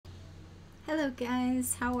Hello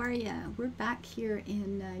guys, how are ya? We're back here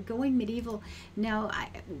in Going Medieval. Now,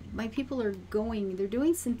 my people are they're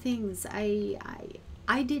doing some things. I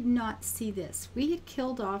did not see this. We had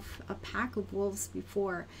killed off a pack of wolves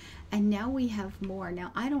before, and now we have more.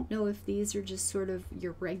 Now, I don't know if these are just sort of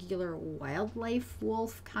your regular wildlife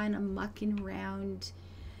wolf kind of mucking around.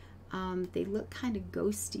 They look kind of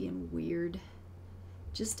ghosty and weird.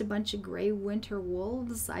 Just a bunch of gray winter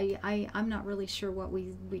wolves. I'm not really sure what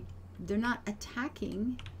they're not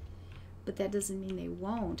attacking, but that doesn't mean they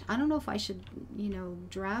won't. I don't know if I should,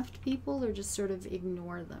 draft people or just sort of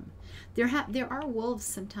ignore them. There are wolves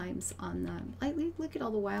sometimes on the, look at all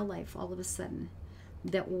the wildlife all of a sudden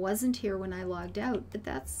that wasn't here when I logged out, but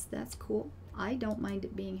that's cool. I don't mind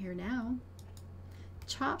it being here now.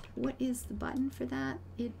 Chop, what is the button for that?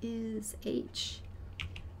 It is H.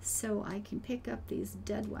 So I can pick up these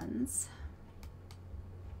dead ones.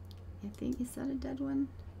 I think, is that a dead one?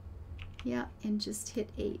 Yeah, and just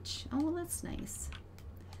hit H. Oh, well, that's nice.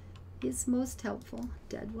 Is most helpful.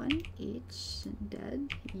 Dead one, H, dead,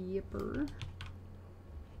 yipper.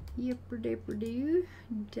 Yipper dipper doo,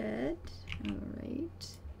 dead. All right.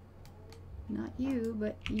 Not you,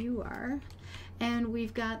 but you are. And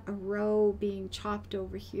we've got a row being chopped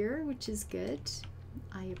over here, which is good.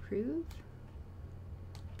 I approve.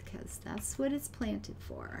 Because that's what it's planted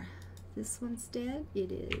for. This one's dead.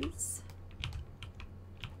 It is.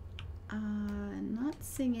 Not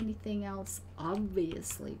seeing anything else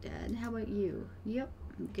obviously dead. How about you? Yep,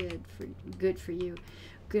 good for you.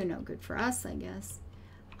 Good for us, I guess.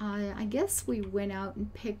 I guess we went out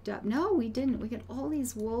and picked up. No, we didn't. We got all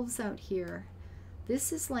these wolves out here.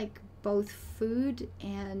 This is like both food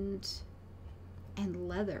and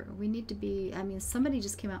leather. We need to be. I mean, somebody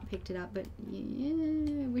just came out and picked it up, but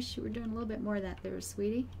yeah, I wish you were doing a little bit more of that there,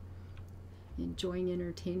 sweetie. Enjoying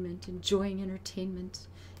entertainment, enjoying entertainment,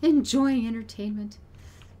 enjoying entertainment.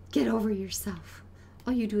 Get over yourself.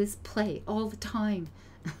 All you do is play all the time.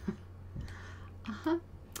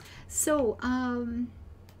 So,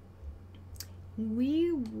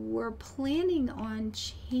 we were planning on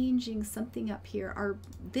changing something up here,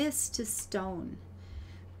 this to stone,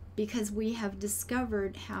 because we have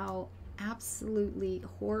discovered how absolutely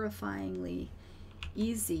horrifyingly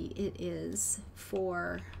easy it is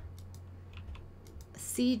for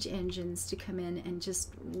siege engines to come in and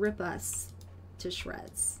just rip us to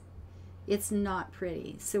shreds. It's not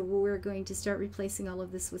pretty. So we're going to start replacing all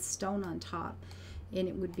of this with stone on top, and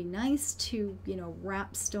it would be nice to,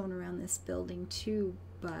 wrap stone around this building too,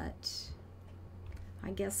 but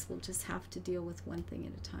I guess we'll just have to deal with one thing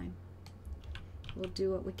at a time. We'll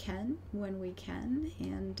do what we can when we can.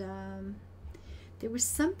 And there was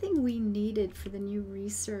something we needed for the new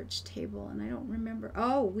research table, and I don't remember.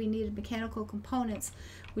 Oh, we needed mechanical components,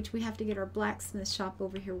 which we have to get our blacksmith shop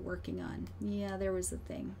over here working on. Yeah, there was a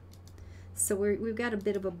thing. So we've got a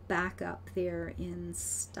bit of a backup there in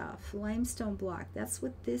stuff. Limestone block, that's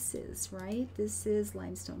what this is, right? This is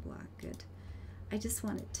limestone block. Good. I just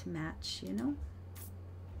want it to match,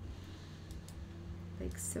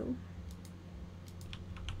 like so.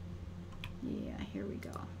 Yeah, here we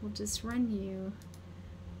go. We'll just run you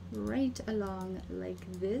right along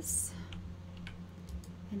like this,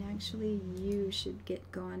 and actually you should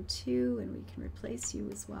get gone too, and we can replace you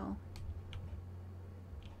as well.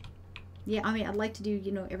 Yeah, I mean, I'd like to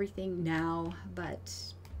do everything now,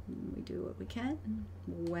 but we do what we can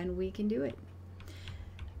when we can do it.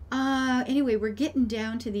 Anyway, we're getting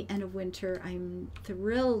down to the end of winter. I'm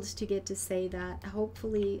thrilled to get to say that.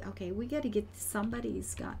 Hopefully, okay, we got to get,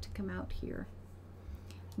 somebody's got to come out here.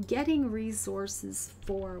 Getting resources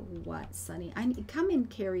for what, Sunny? I need, come and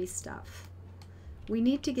carry stuff. We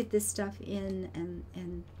need to get this stuff in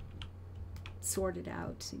and sort it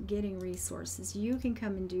out. Getting resources. You can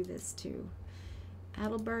come and do this too.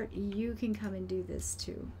 Adelbert, you can come and do this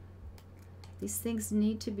too. These things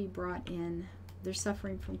need to be brought in. They're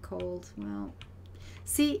suffering from cold. Well,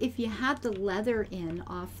 see, if you had the leather in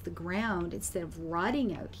off the ground instead of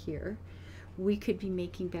rotting out here, we could be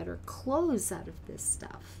making better clothes out of this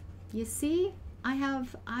stuff. You see,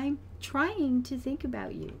 I'm trying to think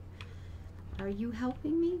about you. Are you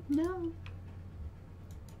helping me? No.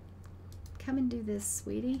 Come and do this,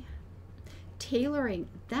 sweetie. Tailoring,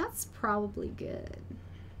 that's probably good.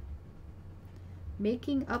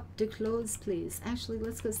 Making up the clothes, please. Actually,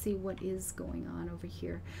 let's go see what is going on over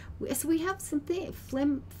here. So we have something,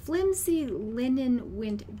 flimsy linen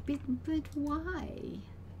winter, but why?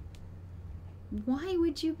 Why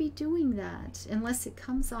would you be doing that? Unless it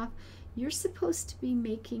comes off, you're supposed to be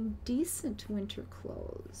making decent winter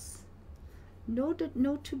clothes. No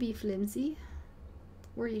to be flimsy,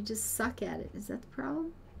 or you just suck at it. Is that the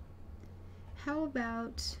problem? How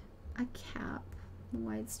about a cap, a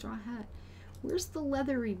wide straw hat? Where's the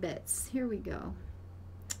leathery bits? Here we go.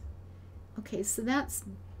 Okay, so that's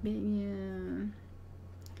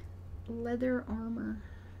leather armor.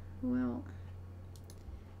 Well,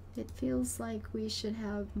 it feels like we should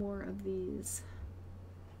have more of these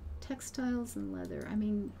textiles and leather. I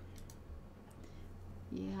mean,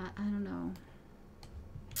 yeah, I don't know.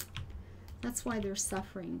 That's why they're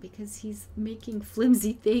suffering, because he's making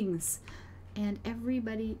flimsy things. And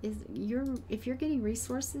everybody is, if you're getting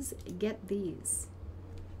resources, get these.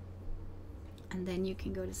 And then you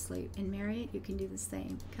can go to sleep. And Marriott, you can do the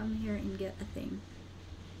same. Come here and get a thing.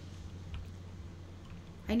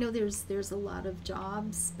 I know there's a lot of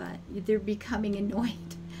jobs, but they're becoming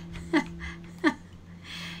annoyed.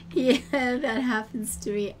 Yeah, that happens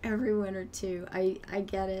to me every winter too. I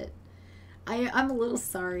get it. I'm a little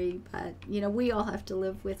sorry, but you know, we all have to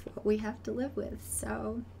live with what we have to live with.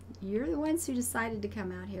 So you're the ones who decided to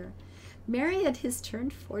come out here. Marriott has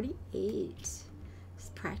turned 48. He's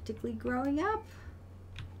practically growing up.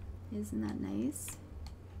 Isn't that nice?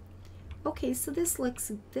 Okay, so this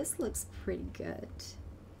looks pretty good.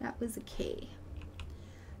 That was a K.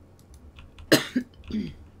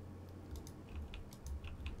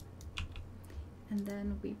 And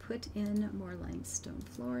then we put in more limestone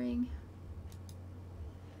flooring.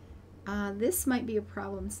 This might be a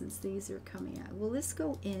problem since these are coming out. Will this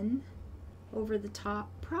go in over the top?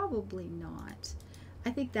 Probably not. I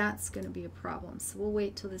think that's going to be a problem. So we'll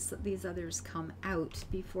wait till these others come out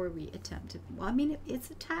before we attempt it. Well, I mean, it's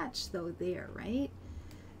attached though there, right?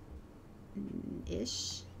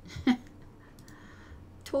 Ish.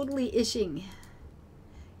 Totally ishing.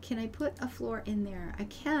 Can I put a floor in there? I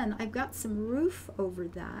can. I've got some roof over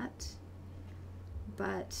that.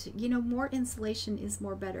 But, you know, more insulation is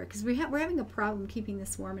more better. Because we're having a problem keeping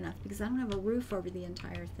this warm enough because I don't have a roof over the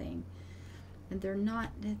entire thing. And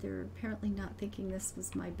they're apparently not thinking this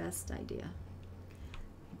was my best idea.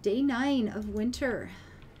 Day 9 of winter.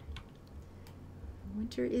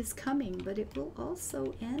 Winter is coming, but it will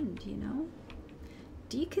also end, you know.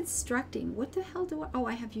 Deconstructing. What the hell do I... Oh,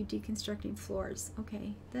 I have you deconstructing floors.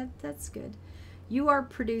 Okay, that's good. You are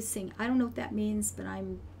producing. I don't know what that means, but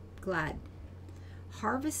I'm glad.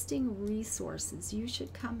 Harvesting resources. You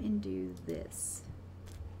should come and do this.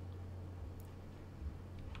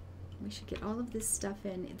 We should get all of this stuff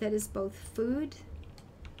in. That is both food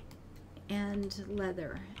and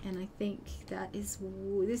leather. And I think that is...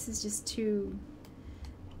 This is just too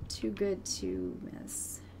good to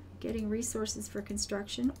miss. Getting resources for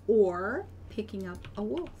construction or picking up a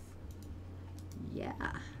wolf. Yeah.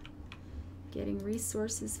 Getting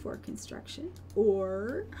resources for construction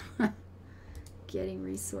or getting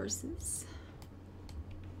resources.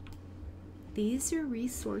 These are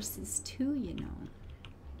resources too, you know.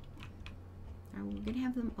 Are we going to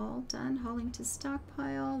have them all done? Hauling to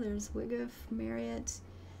stockpile. There's Wiggif, Marriott.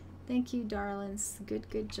 Thank you, darlings.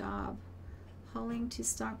 Good job. Hauling to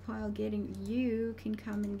stockpile, getting, you can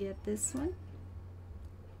come and get this one.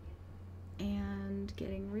 And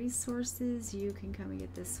getting resources, you can come and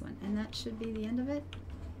get this one. And that should be the end of it.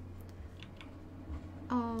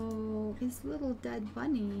 Oh, his little dead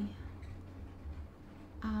bunny.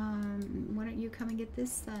 Why don't you come and get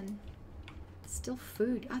this then? Still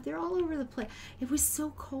food. Oh, they're all over the place. It was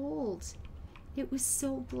so cold. It was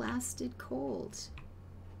so blasted cold.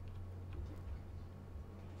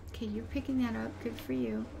 Okay, you're picking that up. Good for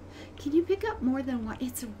you. Can you pick up more than one?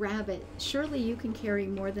 It's a rabbit. Surely you can carry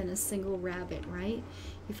more than a single rabbit, right?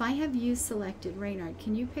 If I have you selected, Reynard,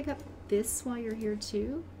 can you pick up this while you're here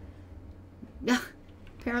too?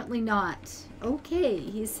 Apparently not. Okay,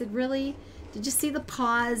 he said, really? Did you see the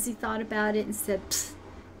pause? He thought about it and said,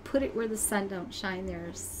 put it where the sun don't shine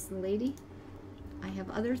there, lady. I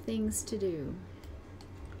have other things to do.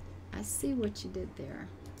 I see what you did there.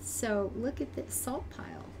 So look at this salt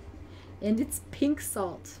pile. And it's pink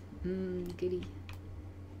salt. Goody.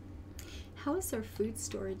 How is our food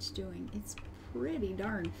storage doing? It's pretty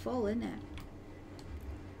darn full, isn't it?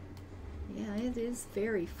 Yeah, it is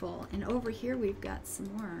very full. And over here we've got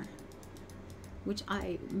some more, which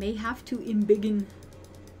I may have to embiggen.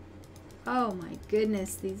 Oh my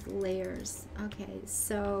goodness, these layers. Okay,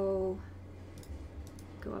 so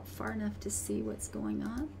go up far enough to see what's going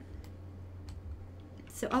on.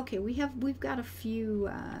 So okay, we've got a few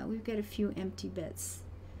empty bits,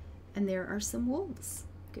 and there are some wolves.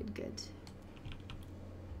 Good.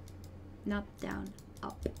 Not down,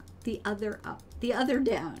 up. The other up. The other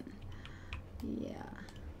down. Yeah.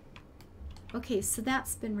 Okay, so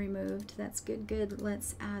that's been removed. That's good.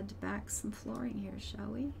 Let's add back some flooring here,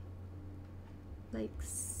 shall we? Like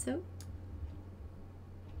so.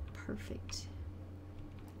 perfect.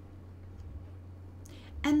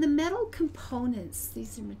 And the metal components,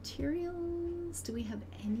 these are materials. Do we have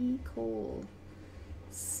any coal?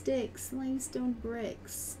 Sticks, limestone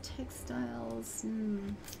bricks, textiles.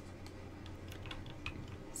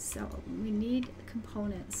 So we need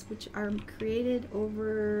components, which are created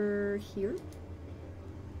over here.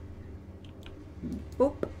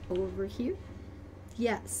 Boop, over here.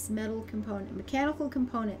 Yes, metal component, mechanical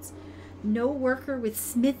components. No worker with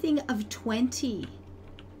smithing of 20.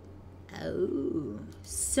 Oh,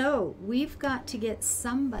 so we've got to get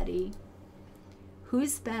somebody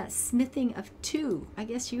who's best. Smithing of 2. I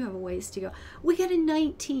guess you have a ways to go. We got a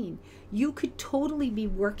 19. You could totally be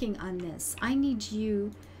working on this. I need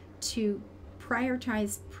you to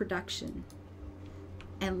prioritize production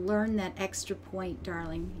and learn that extra point,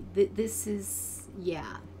 darling. This is,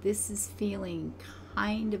 yeah, this is feeling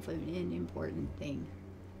kind of an important thing.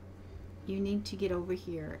 You need to get over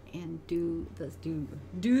here and do the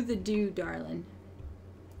do, darling.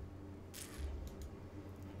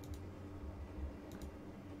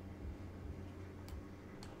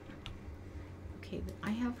 Okay,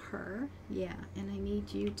 I have her, yeah, and I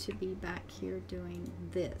need you to be back here doing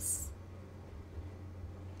this.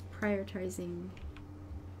 Prioritizing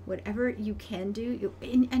whatever you can do.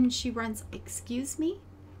 And she runs, excuse me?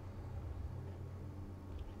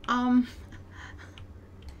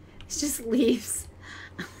 It just leaves.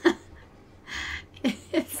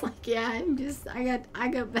 It's like, yeah, I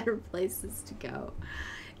got better places to go.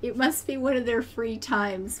 It must be one of their free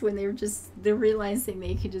times when they're realizing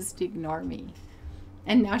they could just ignore me.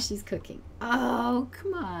 And now she's cooking. Oh,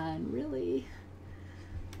 come on, really?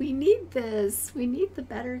 We need this. We need the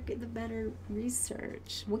better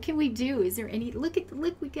research. What can we do? Is there any, look,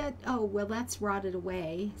 we got, oh, well, that's rotted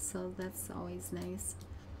away, so that's always nice.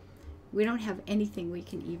 We don't have anything we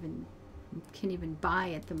can even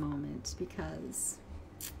buy at the moment because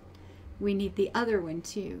we need the other one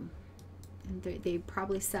too. And they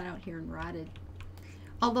probably sat out here and rotted.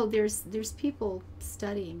 Although there's people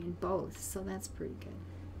studying in both, so that's pretty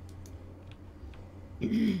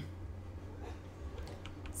good.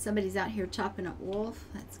 Somebody's out here chopping up wolf.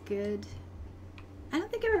 That's good. I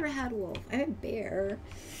don't think I've ever had wolf. I had bear,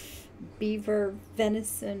 beaver,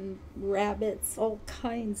 venison, rabbits, all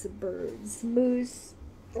kinds of birds, moose,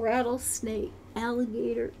 rattlesnake,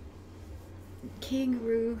 alligator,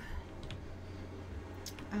 kangaroo,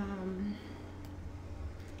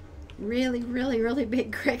 really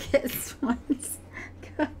big crickets once.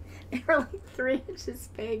 They were like 3 inches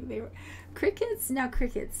big. They were crickets. Now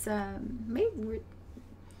crickets. Maybe.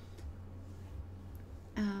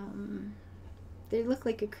 They look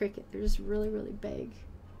like a cricket. They're just really big.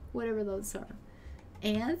 Whatever those are.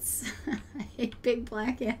 Ants. I ate big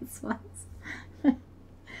black ants once.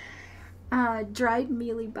 Dried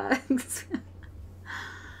mealy bugs.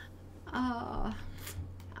 Oh,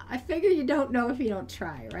 I figure you don't know if you don't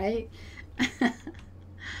try, right?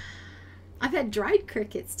 I've had dried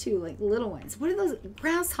crickets too, like little ones. What are those?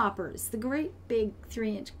 Grasshoppers. The great big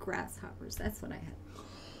 3-inch grasshoppers. That's what I had.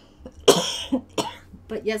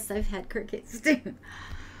 But yes, I've had crickets too.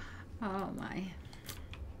 Oh my.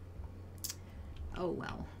 Oh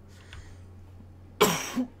well.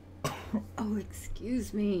 Oh,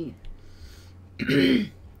 excuse me.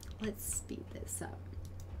 Let's speed this up.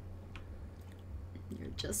 You're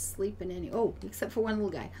just sleeping in. Oh, except for one little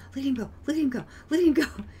guy. Let him go. Let him go. Let him go.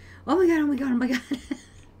 Oh my god. Oh my god. Oh my god.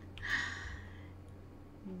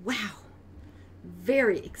 Wow.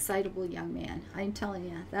 Very excitable young man. I'm telling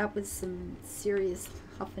you, that was some serious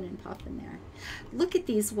huffing and puffing there. Look at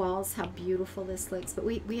these walls, how beautiful this looks. But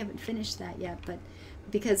we haven't finished that yet, but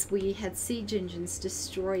because we had siege engines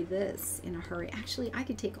destroy this in a hurry. Actually, I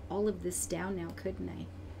could take all of this down now, couldn't I?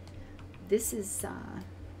 This is,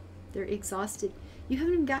 they're exhausted. You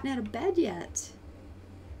haven't even gotten out of bed yet.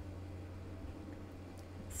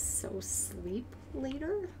 So sleep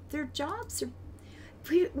later? Their jobs are...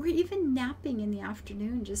 We're even napping in the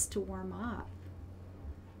afternoon just to warm up.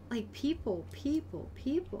 Like people.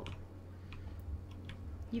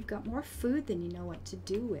 You've got more food than you know what to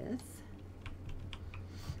do with.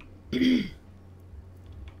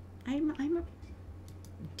 I'm a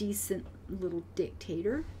decent little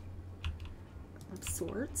dictator of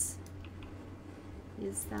sorts.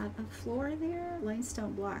 Is that a floor there?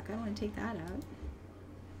 Limestone block. I don't want to take that out.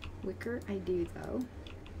 Wicker, I do though.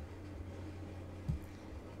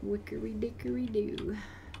 Wickery dickory do.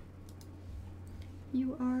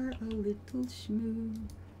 You are a little shmoo.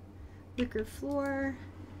 Wicker floor,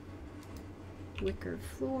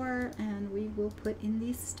 and we will put in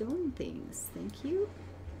these stone things. Thank you.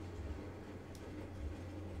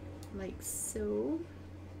 Like so.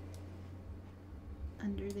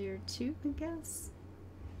 too, I guess.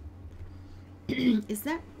 Is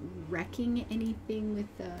that wrecking anything with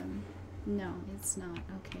no, it's not.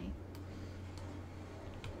 Okay.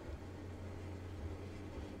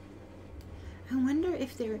 I wonder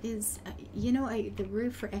if there is, you know, the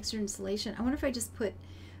roof for extra insulation. I wonder if I just put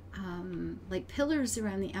like pillars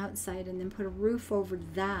around the outside and then put a roof over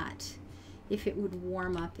that, if it would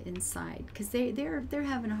warm up inside, because they're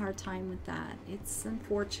having a hard time with that. It's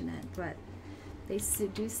unfortunate, but they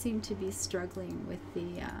do seem to be struggling with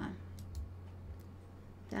the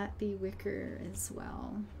that be wicker as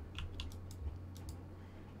well.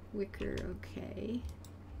 Wicker, okay.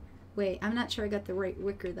 Wait, I'm not sure I got the right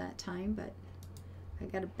wicker that time, but I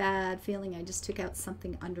got a bad feeling I just took out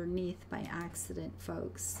something underneath by accident,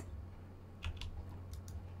 folks.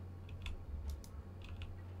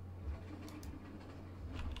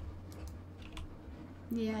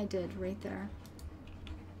 Yeah, I did, right there.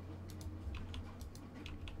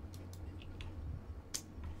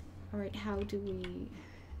 All right, how do we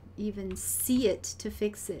even see it to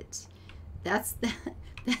fix it? That's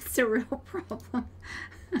a real problem.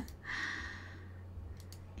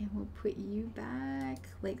 And we'll put you back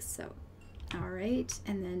like so. All right,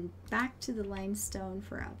 and then back to the limestone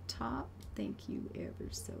for up top. Thank you ever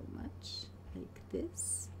so much. Like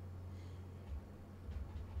this.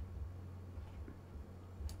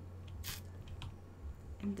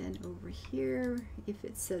 And then over here, if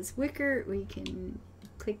it says wicker, we can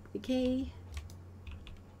click the K.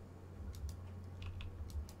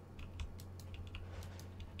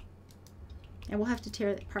 And we'll have to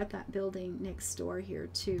tear apart that building next door here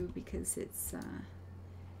too, because it's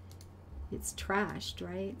trashed,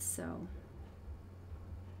 right? So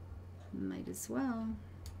might as well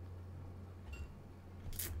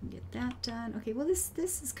get that done. Okay, well this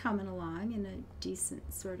is coming along in a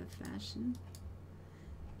decent sort of fashion.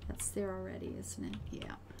 That's there already, isn't it?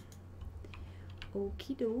 Yeah.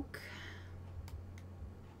 Okie doke.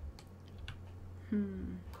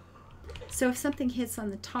 So if something hits on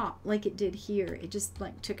the top, like it did here, it just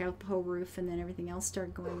like took out the whole roof, and then everything else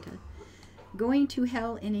started going to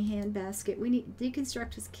hell in a handbasket. We need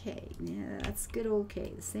deconstruct with K. Yeah, that's good old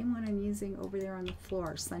K. The same one I'm using over there on the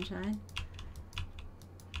floor, sunshine.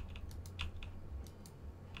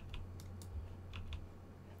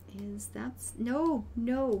 No,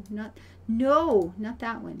 not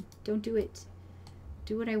that one. Don't do it.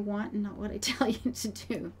 Do what I want and not what I tell you to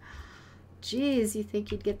do. Jeez, you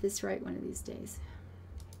think you'd get this right one of these days.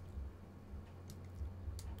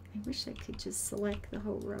 I wish I could just select the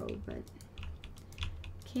whole row, but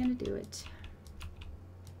can't do it.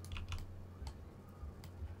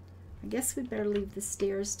 I guess we'd better leave the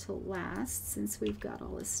stairs till last, since we've got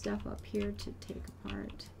all this stuff up here to take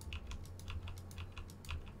apart.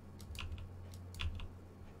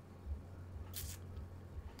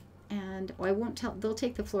 And I won't tell, they'll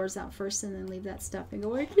take the floors out first and then leave that stuff and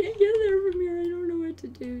go, I can't get there from here, I don't know what to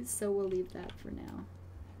do. So we'll leave that for now.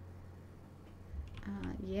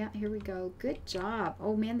 Yeah, here we go. Good job.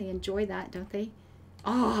 Oh man, they enjoy that, don't they?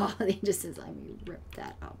 Oh, they just says, let me rip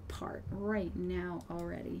that apart right now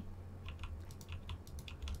already.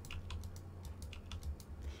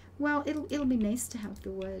 Well, it'll be nice to have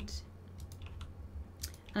the wood.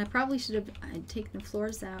 And I probably should have taken the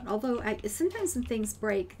floors out. Although sometimes when things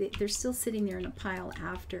break, they're still sitting there in a pile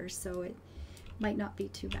after, so it might not be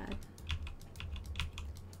too bad.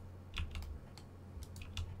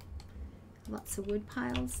 Lots of wood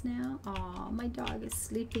piles now. Aw, my dog is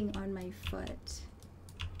sleeping on my foot.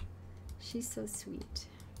 She's so sweet.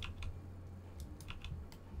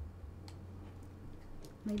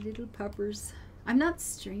 My little puppers. I'm not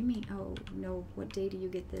streaming. Oh no, what day do you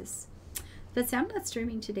get this? That's, I'm not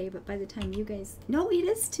streaming today, but by the time you guys... No, it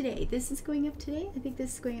is today. This is going up today. I think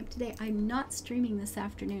this is going up today. I'm not streaming this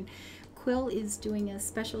afternoon. Quill is doing a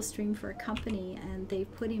special stream for a company, and they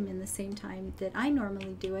put him in the same time that I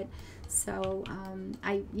normally do it. So,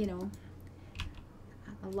 you know,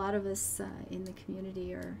 a lot of us in the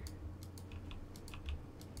community are...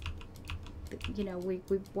 You know, we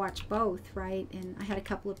watch both, right? And I had a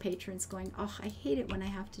couple of patrons going, oh, I hate it when I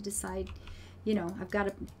have to decide... You know, I've got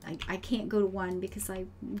to, I can't go to one because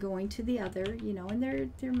I'm going to the other, you know, and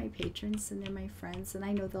they're my patrons and they're my friends, and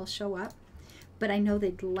I know they'll show up, but I know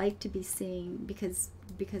they'd like to be seeing because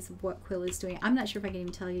of what Quill is doing. I'm not sure if I can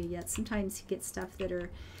even tell you yet. Sometimes you get stuff that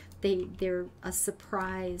are, they're a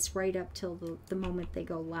surprise right up till the moment they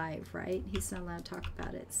go live, right? He's not allowed to talk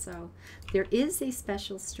about it. So there is a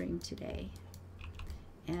special stream today.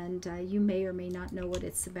 And you may or may not know what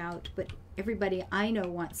it's about, but everybody I know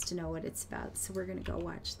wants to know what it's about, so we're going to go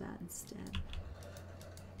watch that instead.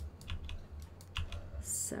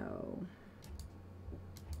 So,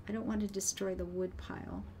 I don't want to destroy the wood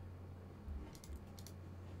pile.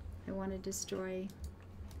 I want to destroy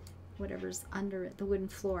whatever's under it, the wooden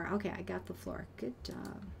floor. Okay, I got the floor. Good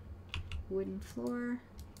job. Wooden floor.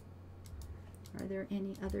 Are there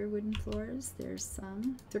any other wooden floors? There's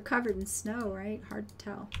some. They're covered in snow, right? Hard to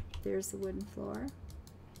tell. There's the wooden floor.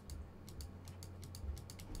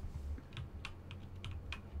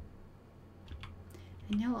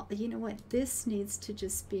 And now, you know what? This needs to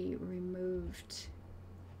just be removed.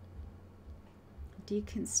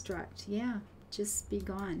 Deconstruct. Yeah, just be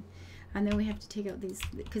gone. And then we have to take out these,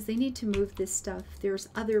 because they need to move this stuff. There's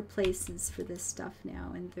other places for this stuff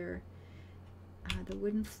now, and they're the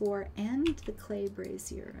wooden floor and the clay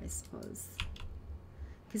brazier, I suppose.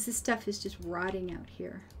 Because this stuff is just rotting out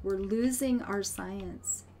here. We're losing our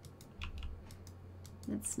science.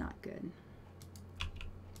 That's not good.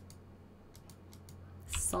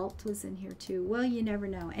 Salt was in here too. Well, you never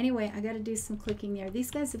know. Anyway, I got to do some clicking there.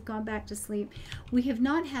 These guys have gone back to sleep. We have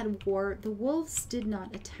not had war. The wolves did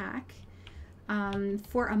not attack.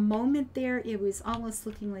 For a moment there, it was almost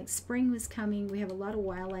looking like spring was coming. We have a lot of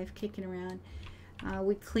wildlife kicking around.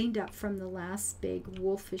 We cleaned up from the last big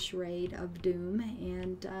wolfish raid of doom,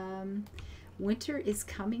 and winter is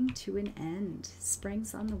coming to an end.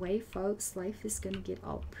 Spring's on the way, folks. Life is going to get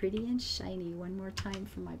all pretty and shiny. One more time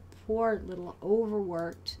for my poor little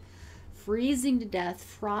overworked, freezing to death,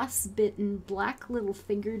 frostbitten, black little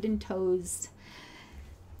fingered and toes,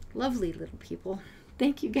 lovely little people.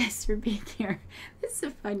 Thank you guys for being here. This is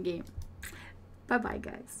a fun game. Bye-bye,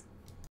 guys.